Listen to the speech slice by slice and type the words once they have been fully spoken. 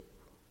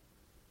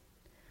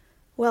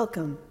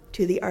Welcome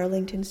to the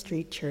Arlington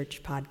Street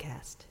Church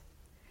podcast.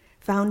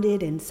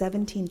 Founded in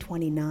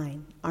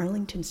 1729,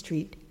 Arlington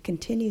Street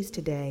continues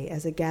today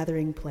as a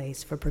gathering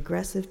place for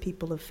progressive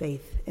people of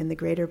faith in the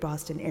greater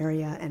Boston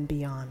area and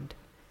beyond.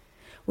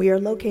 We are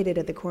located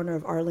at the corner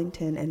of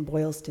Arlington and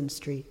Boylston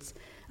Streets,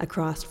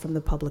 across from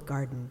the Public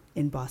Garden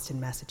in Boston,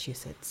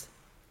 Massachusetts.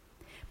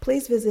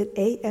 Please visit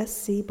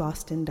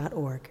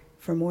ascboston.org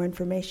for more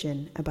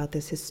information about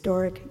this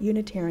historic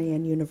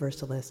Unitarian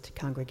Universalist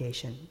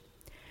congregation.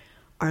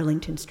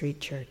 Arlington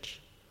Street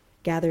Church,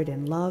 gathered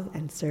in love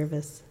and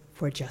service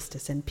for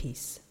justice and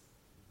peace.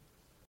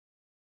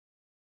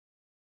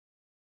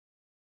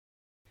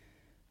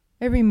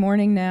 Every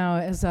morning now,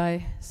 as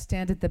I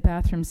stand at the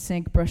bathroom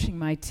sink brushing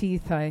my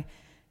teeth, I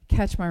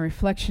catch my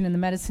reflection in the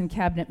medicine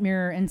cabinet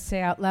mirror and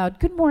say out loud,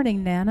 "Good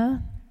morning,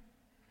 Nana."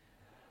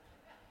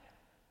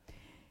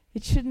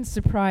 It shouldn't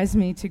surprise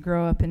me to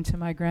grow up into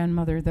my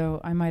grandmother,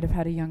 though I might have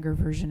had a younger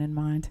version in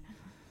mind.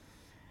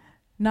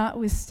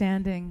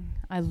 Notwithstanding,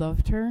 I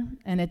loved her,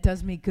 and it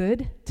does me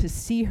good to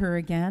see her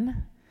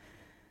again.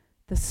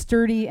 The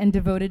sturdy and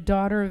devoted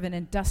daughter of an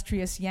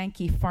industrious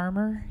Yankee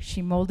farmer,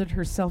 she molded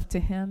herself to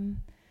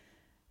him,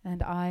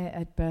 and I,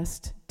 at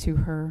best, to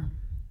her.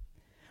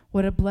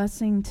 What a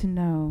blessing to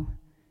know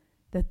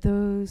that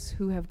those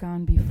who have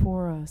gone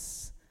before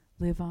us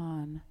live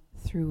on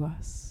through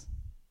us.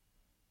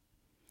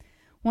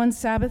 One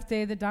Sabbath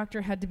day, the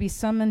doctor had to be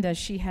summoned as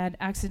she had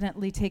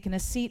accidentally taken a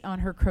seat on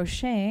her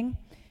crocheting,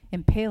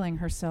 impaling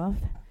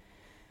herself.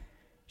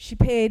 She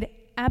paid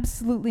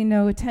absolutely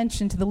no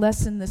attention to the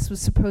lesson this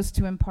was supposed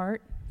to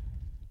impart.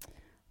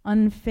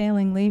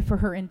 Unfailingly, for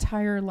her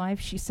entire life,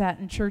 she sat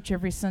in church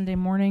every Sunday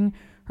morning,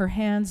 her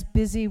hands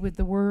busy with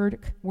the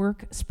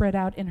work spread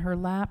out in her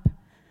lap,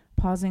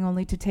 pausing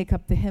only to take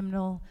up the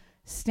hymnal,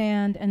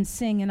 stand and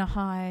sing in a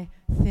high,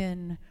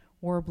 thin,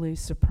 warbly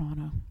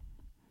soprano.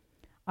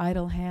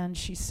 Idle hands,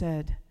 she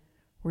said,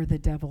 were the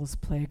devil's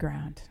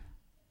playground.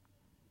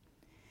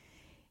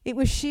 It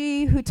was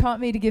she who taught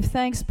me to give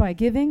thanks by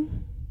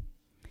giving,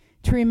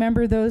 to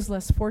remember those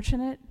less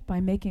fortunate by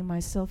making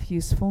myself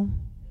useful.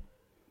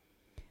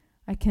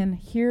 I can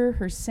hear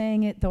her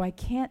saying it, though I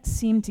can't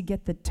seem to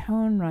get the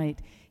tone right.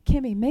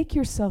 Kimmy, make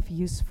yourself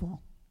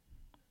useful.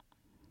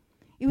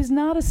 It was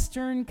not a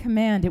stern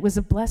command, it was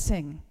a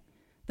blessing.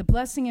 The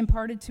blessing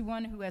imparted to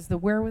one who has the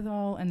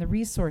wherewithal and the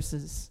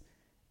resources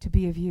to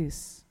be of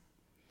use.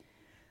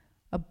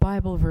 A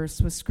Bible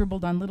verse was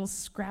scribbled on little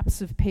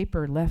scraps of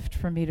paper left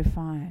for me to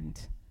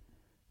find.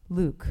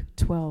 Luke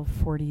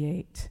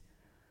 12:48.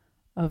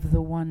 Of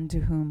the one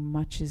to whom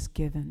much is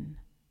given,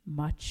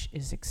 much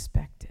is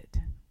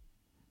expected.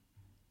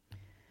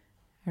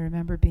 I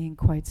remember being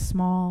quite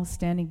small,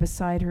 standing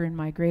beside her in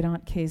my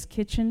great-aunt Kay's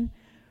kitchen,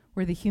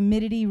 where the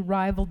humidity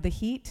rivaled the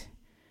heat,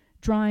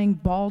 drying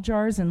ball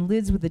jars and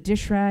lids with a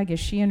dish rag as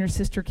she and her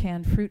sister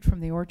canned fruit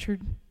from the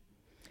orchard.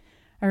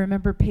 I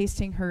remember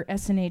pasting her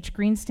S&H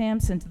green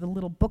stamps into the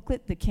little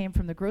booklet that came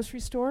from the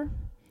grocery store.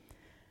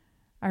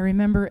 I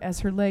remember as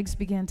her legs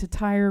began to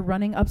tire,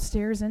 running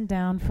upstairs and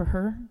down for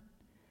her.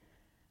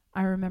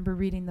 I remember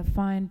reading the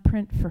fine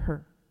print for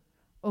her,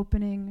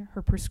 opening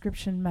her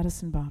prescription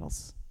medicine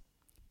bottles,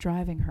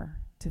 driving her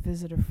to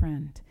visit a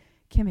friend.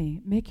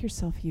 Kimmy, make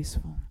yourself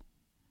useful.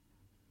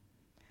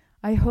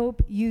 I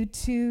hope you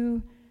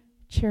too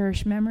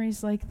cherish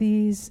memories like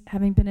these,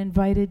 having been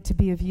invited to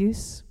be of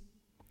use,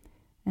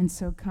 and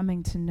so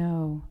coming to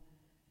know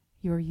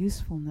your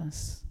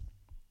usefulness.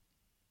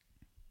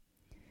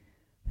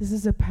 This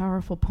is a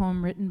powerful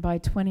poem written by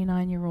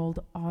 29-year-old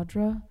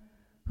Audra,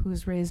 who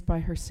was raised by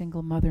her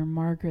single mother,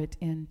 Margaret,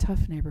 in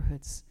tough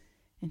neighborhoods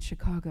in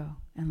Chicago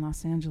and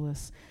Los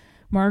Angeles.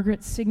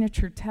 Margaret's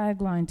signature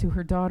tagline to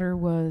her daughter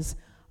was,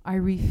 "I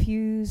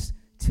refuse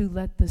to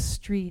let the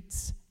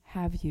streets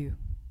have you."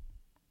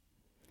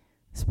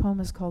 This poem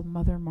is called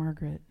Mother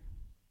Margaret.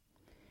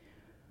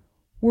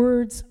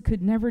 Words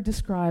could never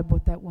describe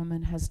what that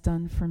woman has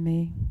done for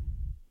me.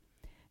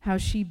 How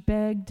she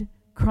begged,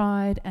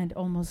 cried, and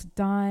almost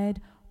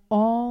died,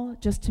 all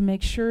just to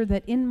make sure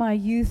that in my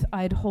youth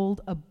I'd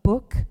hold a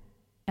book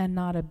and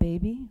not a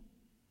baby,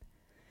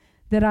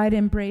 that I'd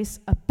embrace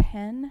a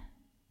pen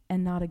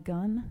and not a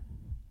gun,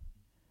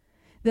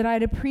 that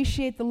I'd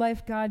appreciate the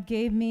life God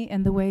gave me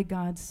and the way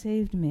God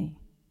saved me.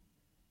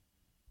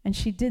 And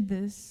she did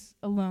this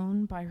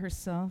alone by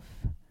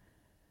herself.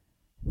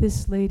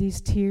 This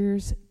lady's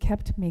tears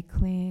kept me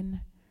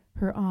clean.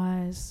 Her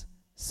eyes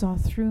saw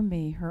through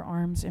me. Her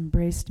arms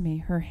embraced me.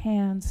 Her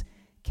hands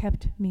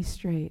kept me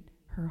straight.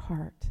 Her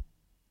heart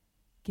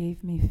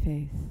gave me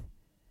faith.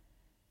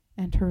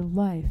 And her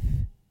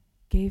life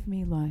gave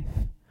me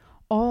life.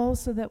 All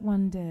so that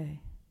one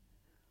day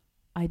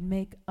I'd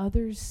make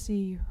others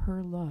see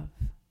her love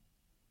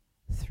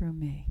through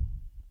me.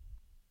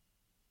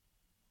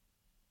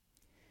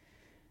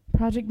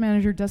 Project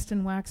manager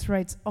Dustin Wax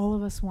writes, all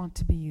of us want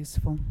to be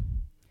useful,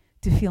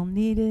 to feel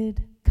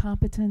needed,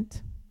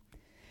 competent.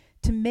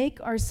 To make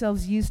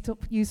ourselves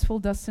useful,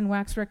 Dustin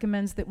Wax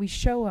recommends that we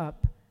show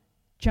up,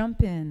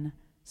 jump in,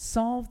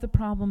 solve the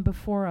problem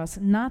before us,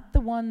 not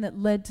the one that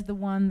led to the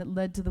one that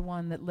led to the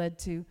one that led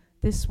to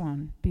this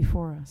one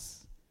before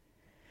us.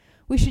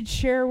 We should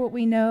share what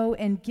we know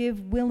and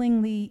give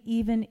willingly,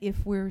 even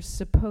if we're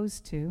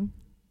supposed to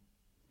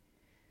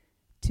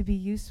be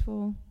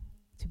useful,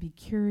 to be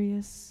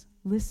curious,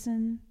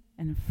 listen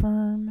and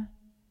affirm,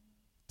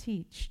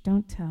 teach,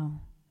 don't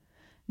tell,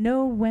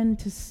 know when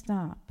to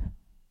stop,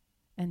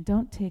 and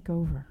don't take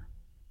over.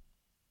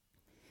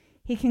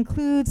 He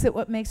concludes that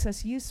what makes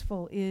us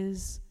useful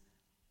is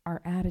our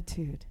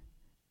attitude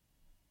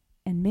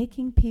and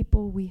making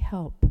people we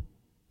help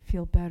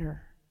feel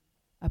better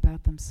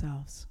about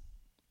themselves.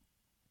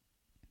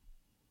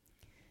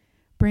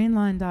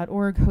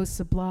 Brainline.org hosts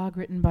a blog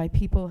written by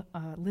people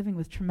living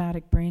with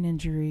traumatic brain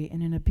injury,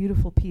 and in a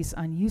beautiful piece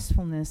on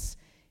usefulness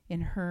in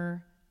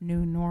her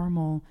new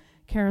normal,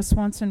 Kara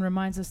Swanson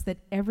reminds us that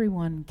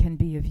everyone can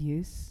be of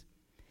use.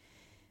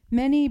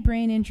 Many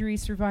brain injury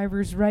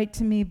survivors write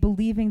to me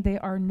believing they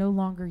are no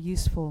longer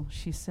useful,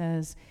 she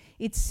says.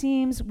 It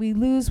seems we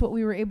lose what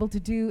we were able to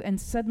do, and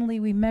suddenly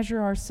we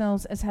measure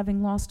ourselves as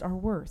having lost our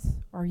worth,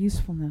 our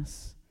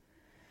usefulness.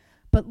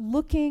 But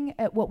looking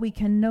at what we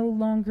can no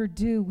longer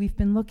do, we've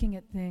been looking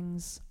at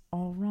things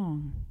all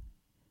wrong.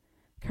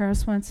 Kara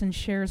Swanson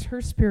shares her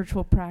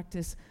spiritual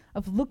practice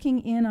of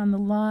looking in on the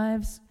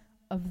lives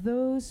of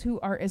those who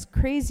are as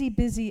crazy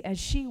busy as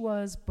she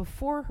was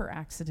before her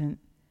accident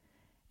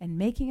and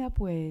making up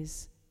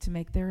ways to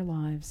make their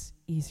lives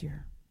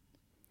easier.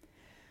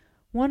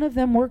 One of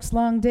them works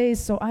long days,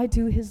 so I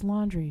do his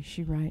laundry,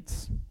 she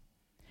writes.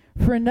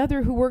 For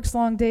another who works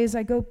long days,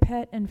 I go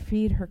pet and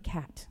feed her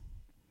cat.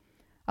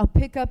 I'll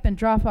pick up and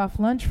drop off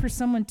lunch for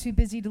someone too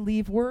busy to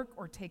leave work,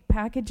 or take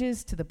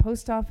packages to the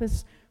post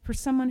office for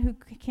someone who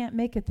can't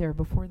make it there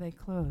before they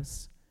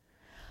close.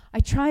 I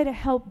try to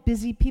help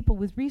busy people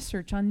with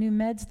research on new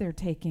meds they're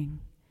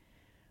taking.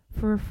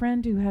 For a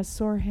friend who has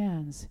sore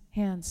hands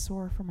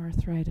sore from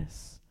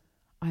arthritis,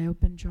 I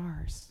open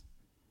jars.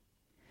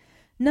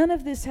 None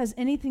of this has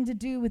anything to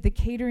do with the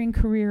catering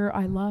career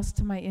I lost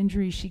to my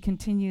injury, she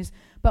continues,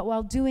 but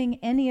while doing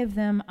any of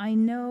them, I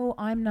know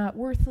I'm not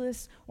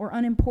worthless or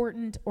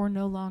unimportant or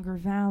no longer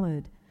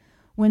valid.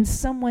 When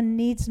someone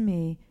needs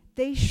me,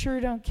 they sure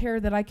don't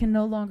care that I can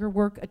no longer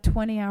work a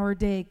 20-hour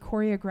day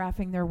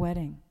choreographing their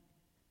wedding.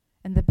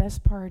 And the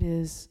best part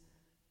is,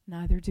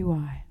 neither do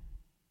I.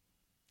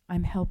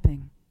 I'm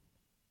helping.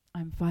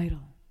 I'm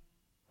vital.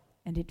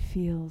 And it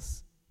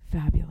feels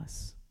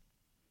fabulous.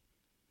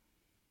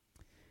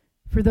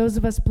 For those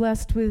of us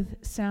blessed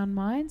with sound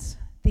minds,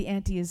 the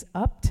ante is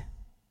upped.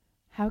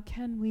 How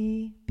can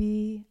we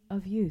be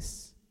of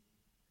use?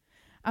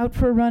 Out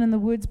for a run in the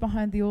woods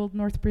behind the old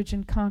North Bridge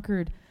in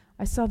Concord,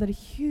 I saw that a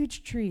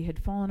huge tree had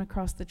fallen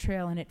across the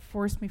trail, and it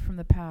forced me from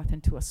the path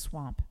into a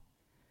swamp.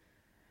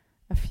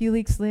 A few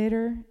weeks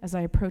later, as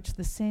I approached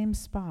the same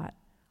spot,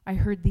 I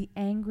heard the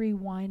angry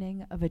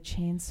whining of a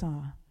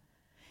chainsaw.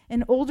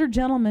 An older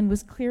gentleman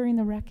was clearing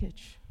the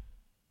wreckage.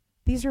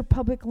 These are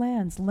public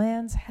lands,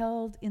 lands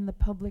held in the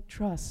public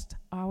trust,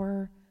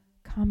 our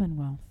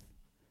commonwealth.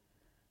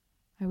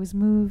 I was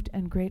moved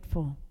and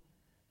grateful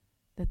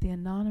that the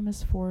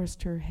anonymous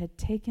forester had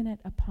taken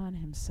it upon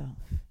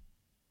himself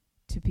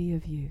to be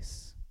of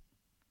use.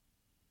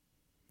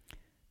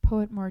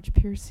 Poet Marge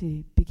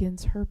Piercy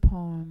begins her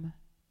poem,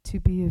 "To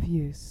Be of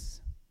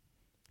Use."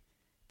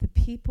 The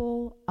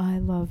people I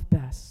love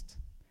best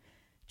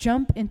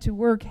jump into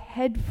work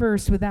head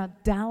first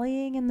without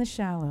dallying in the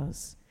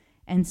shallows,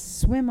 and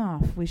swim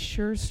off with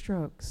sure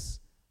strokes,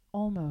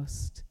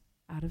 almost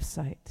out of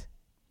sight.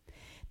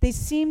 They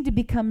seem to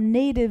become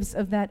natives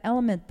of that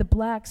element, the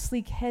black,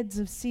 sleek heads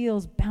of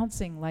seals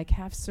bouncing like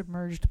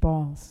half-submerged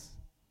balls.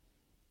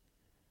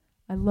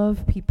 I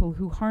love people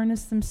who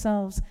harness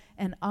themselves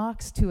an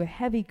ox to a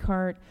heavy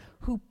cart,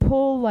 who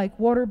pull like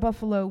water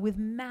buffalo with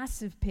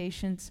massive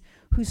patience,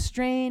 who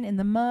strain in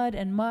the mud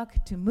and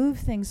muck to move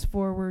things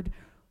forward,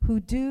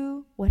 who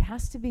do what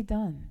has to be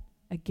done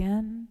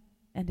again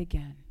and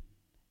again.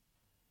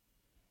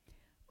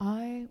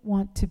 I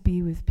want to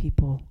be with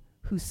people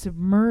who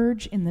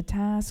submerge in the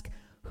task,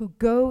 who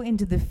go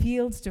into the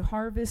fields to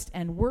harvest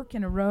and work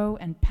in a row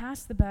and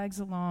pass the bags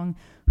along,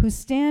 who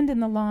stand in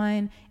the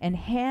line and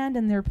hand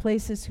in their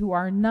places, who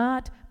are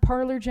not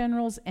parlor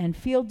generals and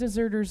field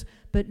deserters,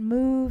 but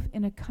move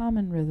in a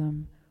common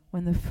rhythm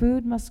when the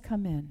food must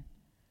come in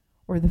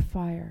or the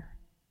fire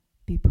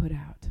be put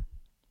out.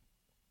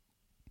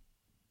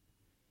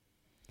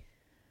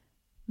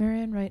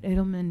 Marian Wright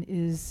Edelman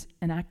is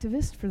an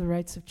activist for the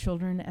rights of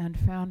children and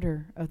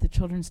founder of the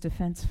Children's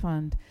Defense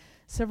Fund.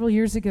 Several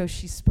years ago,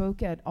 she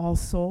spoke at All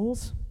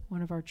Souls,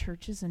 one of our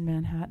churches in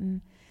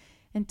Manhattan,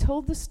 and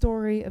told the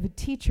story of a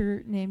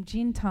teacher named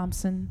Jean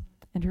Thompson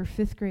and her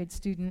 5th grade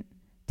student,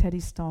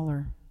 Teddy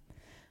Stoller.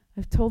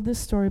 I've told this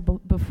story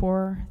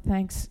before,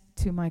 thanks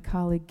to my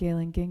colleague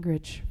Galen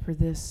Gingrich for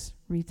this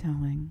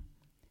retelling.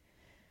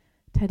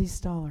 Teddy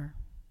Stoller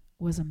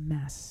was a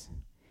mess.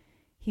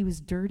 He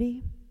was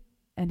dirty,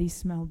 and he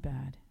smelled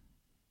bad.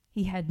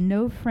 He had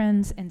no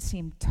friends and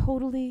seemed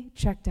totally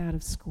checked out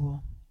of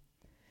school.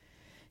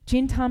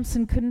 Jean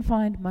Thompson couldn't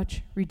find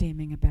much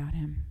redeeming about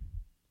him.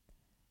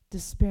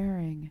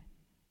 Despairing,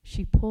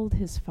 she pulled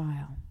his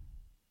file.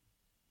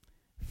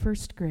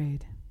 1st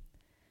grade.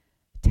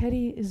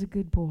 Teddy is a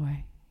good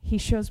boy. He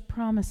shows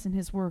promise in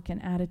his work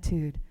and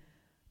attitude,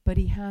 but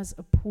he has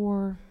a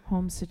poor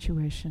home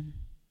situation.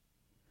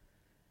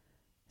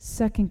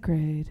 2nd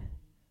grade.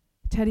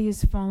 Teddy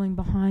is falling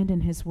behind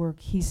in his work.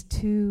 He's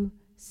too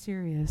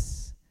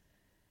serious.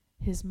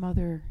 His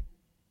mother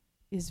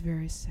is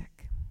very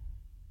sick.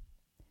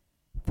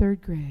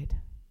 3rd grade.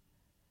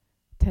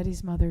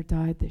 Teddy's mother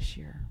died this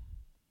year.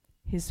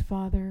 His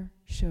father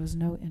shows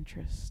no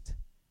interest.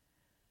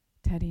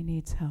 Teddy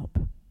needs help.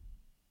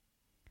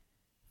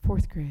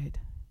 4th grade.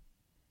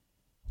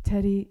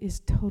 Teddy is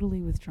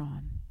totally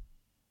withdrawn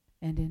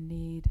and in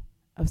need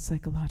of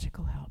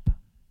psychological help.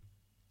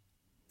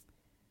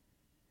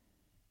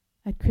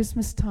 At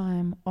Christmas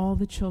time, all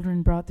the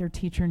children brought their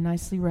teacher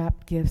nicely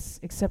wrapped gifts,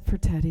 except for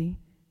Teddy,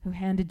 who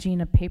handed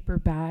Jean a paper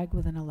bag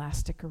with an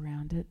elastic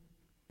around it.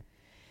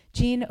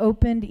 Jean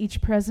opened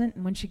each present,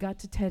 and when she got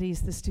to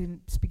Teddy's, the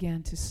students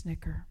began to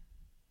snicker.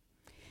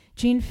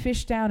 Jean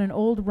fished out an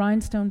old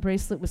rhinestone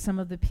bracelet with some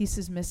of the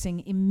pieces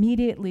missing,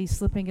 immediately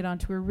slipping it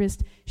onto her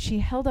wrist. She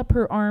held up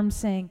her arm,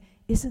 saying,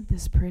 "Isn't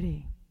this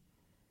pretty?"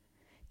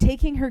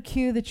 Taking her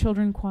cue, the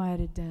children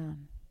quieted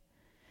down.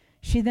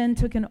 She then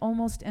took an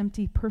almost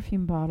empty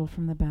perfume bottle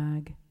from the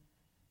bag,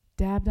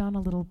 dabbed on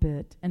a little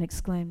bit, and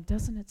exclaimed,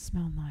 "Doesn't it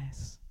smell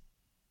nice?"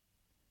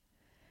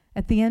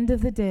 At the end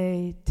of the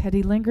day,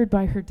 Teddy lingered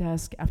by her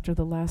desk after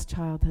the last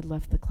child had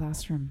left the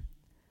classroom.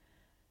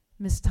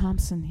 "Miss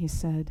Thompson," he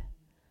said,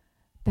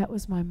 "that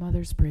was my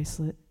mother's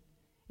bracelet.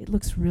 It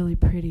looks really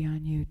pretty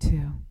on you,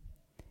 too.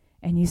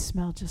 And you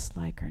smell just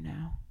like her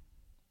now."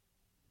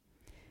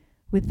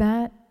 With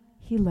that,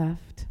 he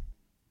left,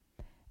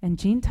 and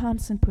Jean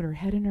Thompson put her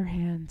head in her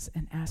hands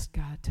and asked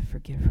God to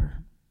forgive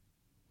her.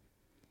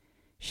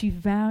 She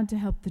vowed to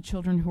help the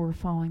children who were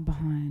falling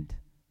behind,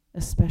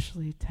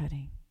 especially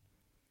Teddy.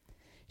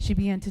 She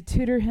began to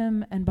tutor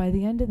him, and by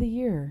the end of the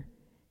year,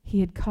 he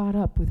had caught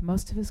up with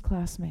most of his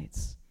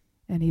classmates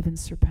and even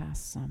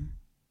surpassed some.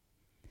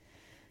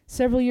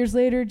 Several years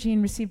later,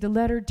 Jean received a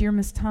letter. "Dear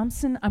Miss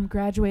Thompson, I'm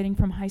graduating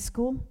from high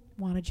school.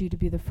 Wanted you to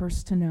be the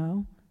first to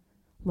know.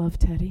 Love,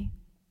 Teddy."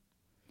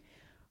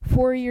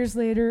 4 years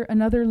later,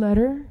 another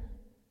letter.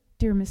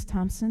 "Dear Miss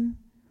Thompson,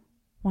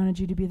 wanted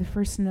you to be the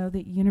first to know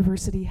that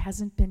university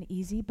hasn't been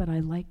easy, but I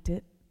liked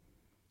it.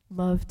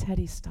 Love,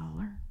 Teddy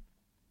Stoller."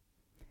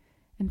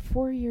 And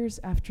 4 years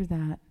after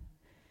that,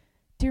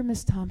 "Dear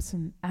Miss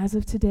Thompson, as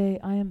of today,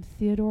 I am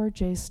Theodore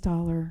J.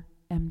 Stoller,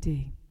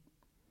 MD.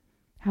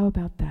 How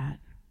about that?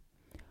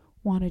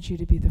 Wanted you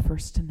to be the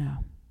first to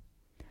know.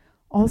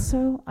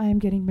 Also, I am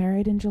getting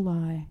married in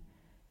July,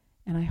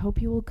 and I hope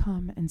you will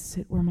come and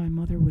sit where my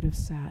mother would have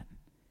sat,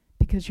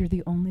 because you're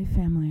the only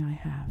family I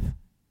have.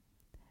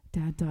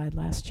 Dad died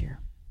last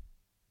year."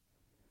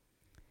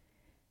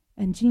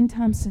 And Jean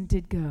Thompson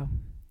did go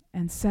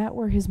and sat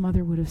where his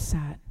mother would have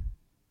sat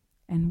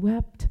and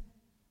wept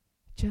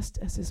just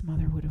as his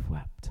mother would have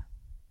wept.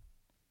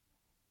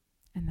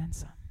 And then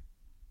some.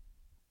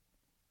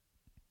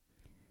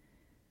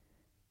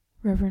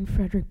 Reverend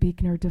Frederick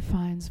Buechner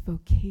defines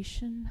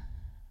vocation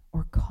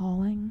or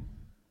calling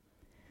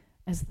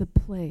as the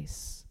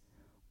place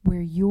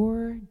where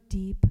your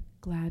deep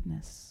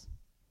gladness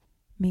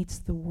meets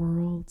the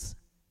world's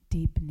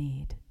deep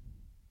need.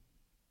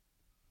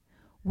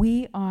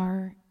 We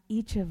are,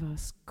 each of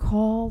us,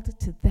 called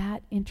to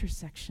that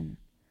intersection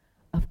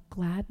of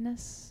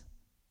gladness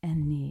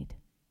and need,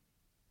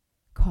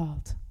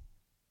 called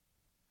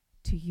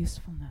to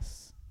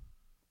usefulness.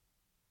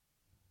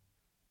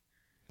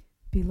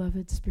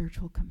 Beloved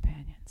spiritual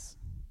companions,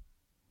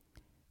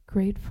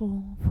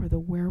 grateful for the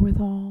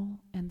wherewithal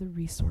and the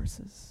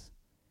resources,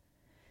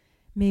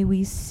 may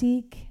we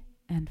seek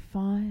and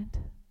find,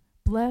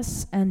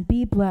 bless and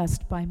be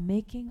blessed by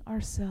making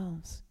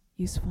ourselves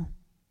useful.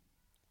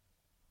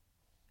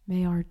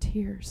 May our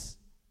tears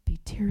be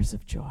tears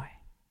of joy,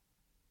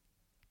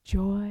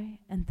 joy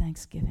and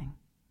thanksgiving.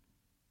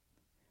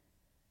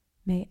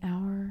 May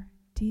our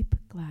deep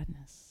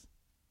gladness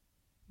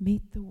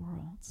meet the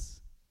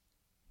world's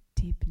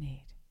deep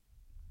need.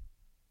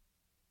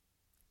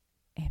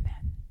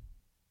 Amen.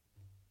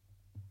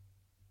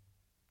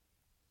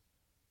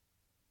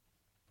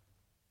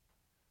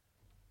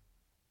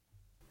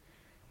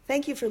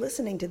 Thank you for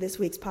listening to this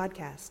week's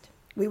podcast.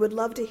 We would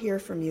love to hear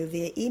from you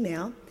via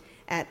email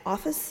at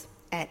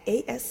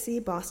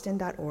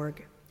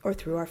office@ascboston.org or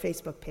through our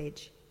Facebook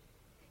page.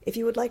 If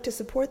you would like to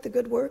support the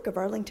good work of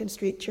Arlington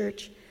Street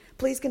Church,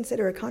 please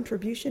consider a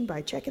contribution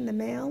by check in the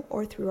mail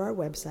or through our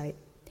website,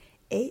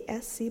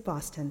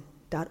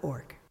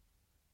 ascboston.org.